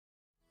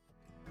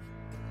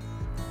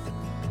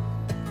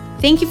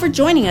Thank you for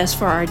joining us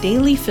for our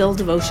daily Fill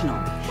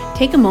devotional.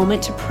 Take a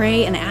moment to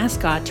pray and ask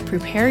God to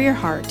prepare your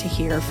heart to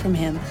hear from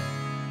Him.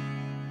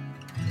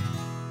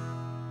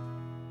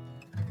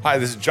 Hi,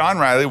 this is John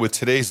Riley with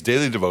today's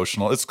daily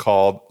devotional. It's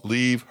called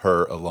Leave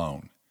Her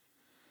Alone.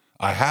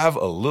 I have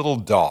a little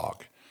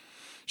dog.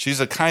 She's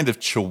a kind of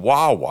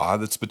chihuahua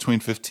that's between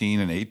 15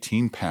 and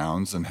 18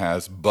 pounds and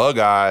has bug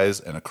eyes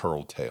and a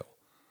curled tail.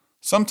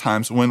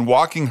 Sometimes when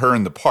walking her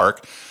in the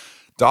park,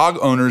 dog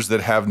owners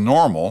that have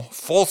normal,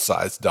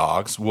 full-size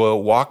dogs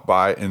will walk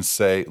by and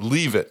say,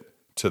 "Leave it,"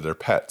 to their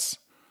pets.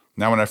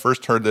 Now, when I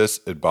first heard this,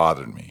 it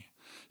bothered me.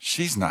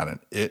 She's not an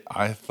it,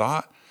 I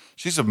thought.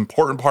 She's an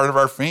important part of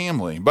our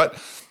family.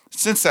 But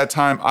since that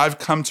time, I've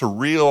come to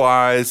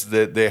realize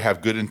that they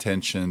have good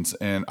intentions,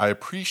 and I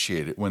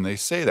appreciate it when they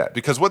say that.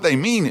 Because what they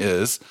mean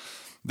is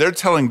they're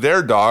telling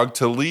their dog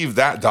to leave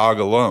that dog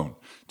alone,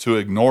 to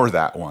ignore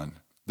that one.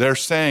 They're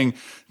saying,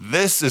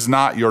 this is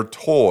not your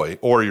toy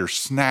or your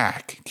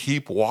snack.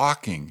 Keep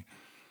walking.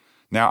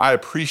 Now, I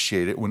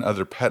appreciate it when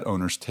other pet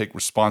owners take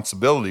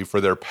responsibility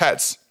for their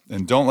pets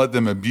and don't let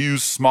them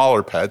abuse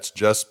smaller pets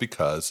just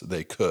because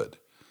they could.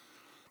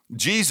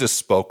 Jesus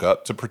spoke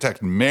up to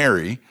protect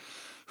Mary,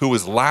 who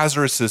was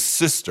Lazarus'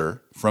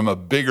 sister, from a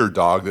bigger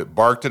dog that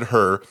barked at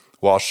her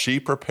while she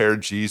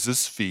prepared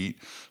Jesus'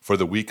 feet for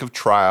the week of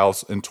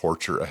trials and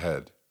torture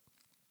ahead.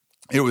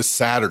 It was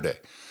Saturday,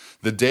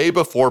 the day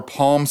before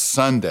Palm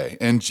Sunday,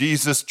 and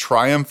Jesus'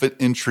 triumphant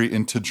entry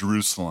into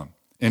Jerusalem.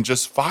 In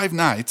just 5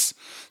 nights,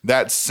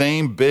 that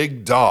same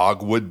big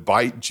dog would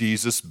bite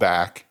Jesus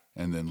back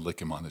and then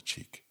lick him on the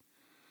cheek.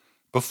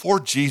 Before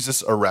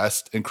Jesus'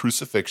 arrest and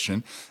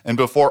crucifixion, and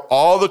before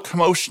all the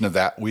commotion of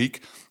that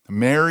week,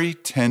 Mary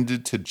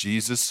tended to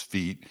Jesus'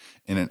 feet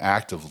in an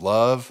act of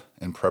love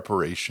and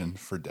preparation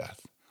for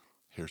death.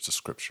 Here's the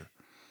scripture.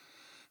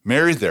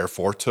 Mary,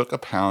 therefore, took a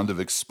pound of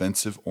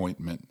expensive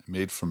ointment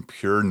made from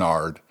pure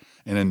nard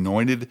and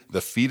anointed the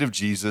feet of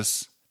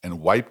Jesus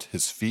and wiped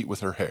his feet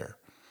with her hair.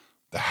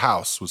 The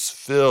house was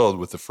filled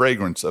with the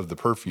fragrance of the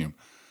perfume.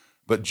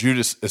 But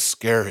Judas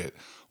Iscariot,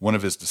 one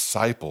of his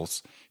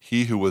disciples,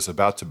 he who was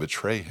about to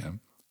betray him,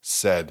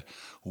 said,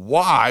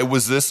 "Why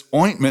was this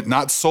ointment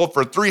not sold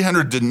for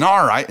 300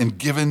 denarii and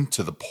given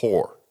to the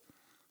poor?"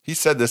 He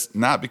said this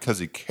not because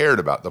he cared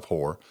about the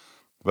poor,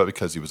 but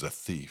because he was a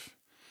thief.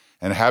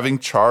 And having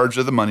charge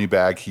of the money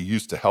bag, he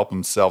used to help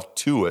himself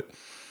to it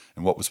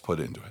and what was put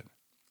into it.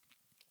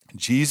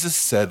 Jesus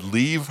said,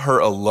 "Leave her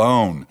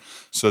alone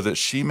so that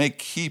she may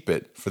keep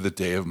it for the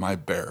day of my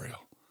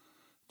burial."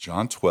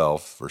 John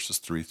 12, verses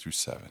 3 through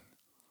 7.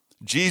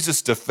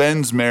 Jesus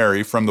defends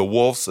Mary from the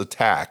wolf's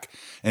attack,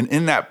 and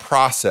in that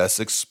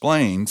process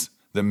explains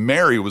that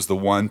Mary was the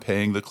one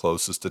paying the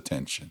closest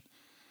attention.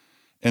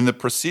 In the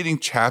preceding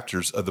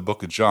chapters of the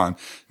book of John,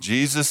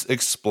 Jesus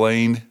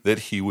explained that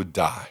he would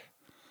die.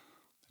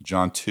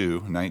 John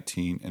 2,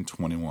 19 and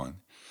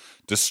 21.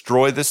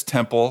 "Destroy this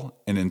temple,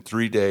 and in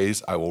 3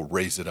 days I will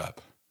raise it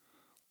up."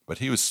 But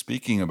he was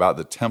speaking about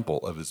the temple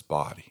of his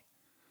body.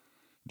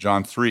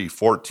 John 3,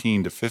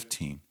 14 to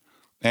 15.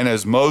 "And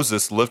as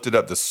Moses lifted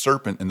up the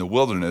serpent in the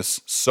wilderness,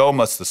 so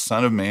must the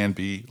Son of Man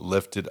be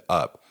lifted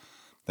up,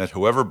 that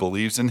whoever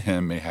believes in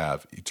him may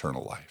have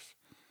eternal life."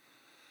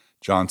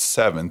 John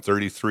 7,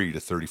 33 to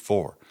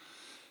 34.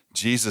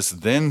 Jesus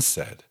then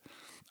said,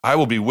 "I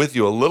will be with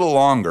you a little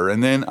longer,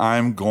 and then I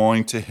am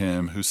going to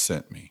him who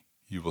sent me.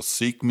 You will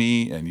seek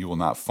me, and you will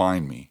not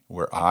find me.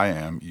 Where I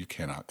am, you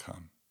cannot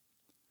come."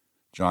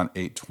 John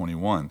 8,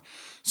 21.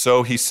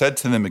 "So he said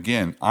to them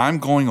again, I'm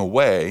going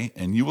away,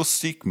 and you will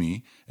seek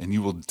me, and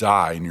you will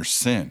die in your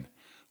sin.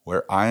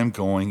 Where I am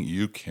going,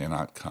 you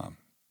cannot come."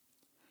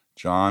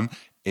 John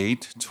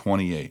 8,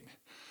 28.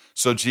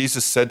 "So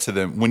Jesus said to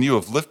them, when you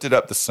have lifted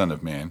up the Son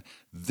of Man,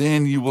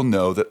 then you will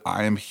know that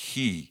I am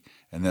he,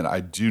 and that I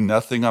do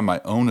nothing on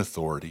my own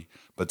authority,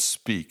 but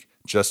speak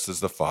just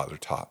as the Father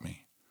taught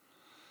me."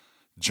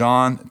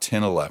 John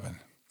 10, 11.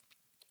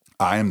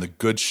 "I am the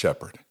good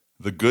shepherd.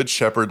 The good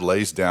shepherd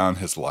lays down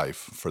his life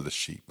for the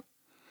sheep."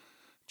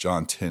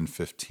 John 10,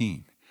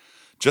 15.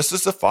 "Just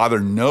as the Father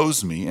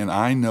knows me, and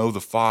I know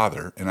the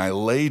Father, and I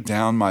lay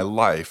down my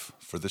life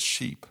for the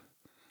sheep."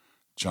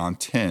 John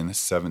 10,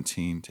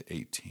 17 to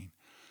 18.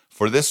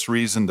 "For this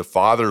reason the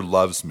Father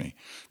loves me,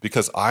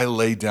 because I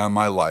lay down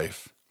my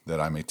life that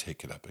I may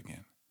take it up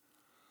again."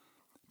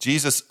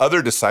 Jesus'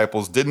 other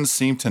disciples didn't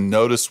seem to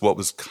notice what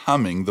was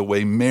coming the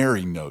way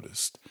Mary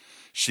noticed.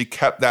 She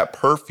kept that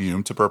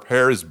perfume to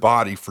prepare his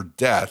body for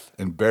death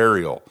and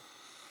burial.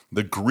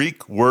 The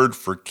Greek word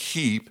for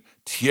keep,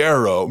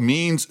 tiero,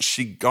 means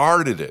she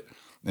guarded it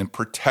and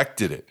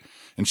protected it,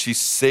 and she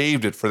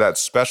saved it for that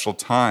special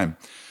time.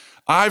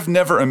 I've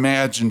never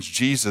imagined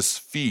Jesus'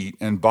 feet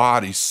and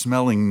body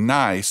smelling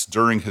nice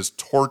during his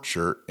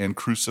torture and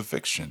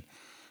crucifixion,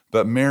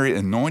 but Mary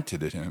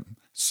anointed him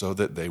so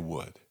that they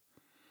would.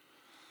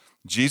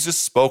 Jesus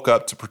spoke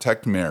up to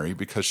protect Mary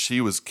because she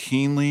was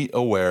keenly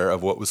aware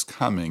of what was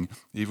coming,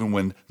 even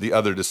when the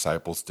other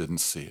disciples didn't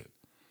see it.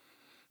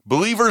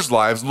 Believers'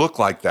 lives look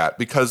like that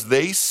because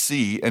they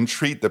see and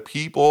treat the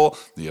people,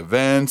 the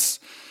events,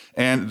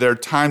 and their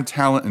time,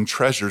 talent, and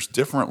treasures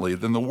differently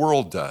than the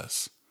world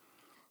does.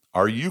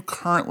 Are you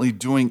currently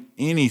doing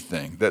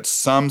anything that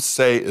some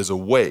say is a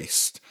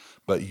waste,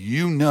 but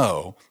you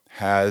know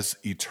has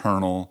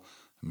eternal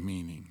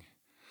meaning?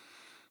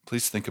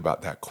 Please think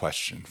about that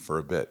question for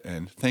a bit,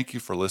 and thank you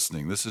for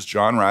listening. This is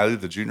John Riley,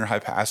 the junior high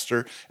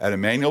pastor at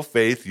Emmanuel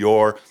Faith,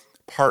 your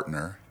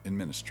partner in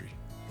ministry.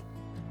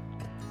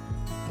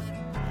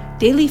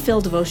 Daily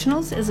Fill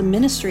Devotionals is a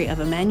ministry of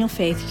Emmanuel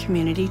Faith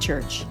Community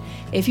Church.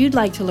 If you'd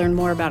like to learn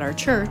more about our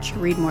church,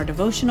 read more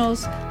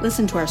devotionals,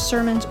 listen to our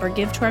sermons, or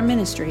give to our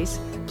ministries,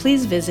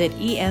 please visit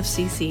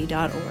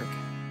efcc.org.